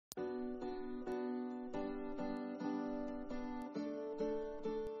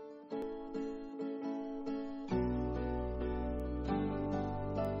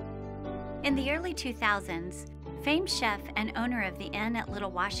In the early 2000s, famed chef and owner of the Inn at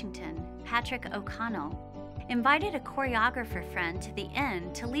Little Washington, Patrick O'Connell, invited a choreographer friend to the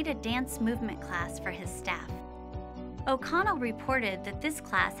inn to lead a dance movement class for his staff. O'Connell reported that this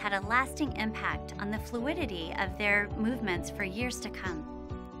class had a lasting impact on the fluidity of their movements for years to come.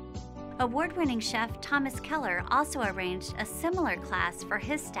 Award-winning chef Thomas Keller also arranged a similar class for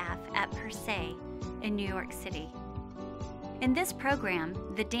his staff at Per Se in New York City. In this program,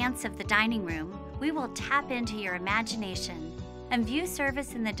 The Dance of the Dining Room, we will tap into your imagination and view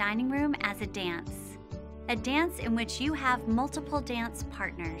service in the dining room as a dance in which you have multiple dance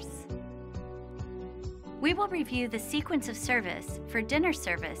partners. We will review the sequence of service for dinner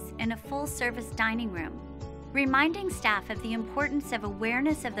service in a full-service dining room, reminding staff of the importance of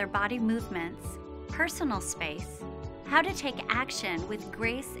awareness of their body movements, personal space, how to take action with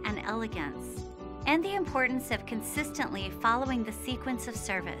grace and elegance, and the importance of consistently following the sequence of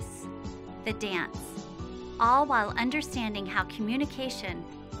service, the dance, all while understanding how communication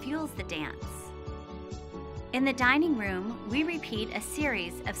fuels the dance. In the dining room, we repeat a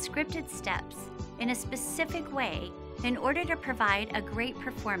series of scripted steps in a specific way in order to provide a great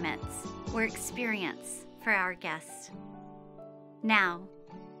performance or experience for our guests. Now,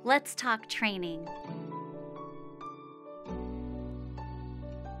 let's talk training.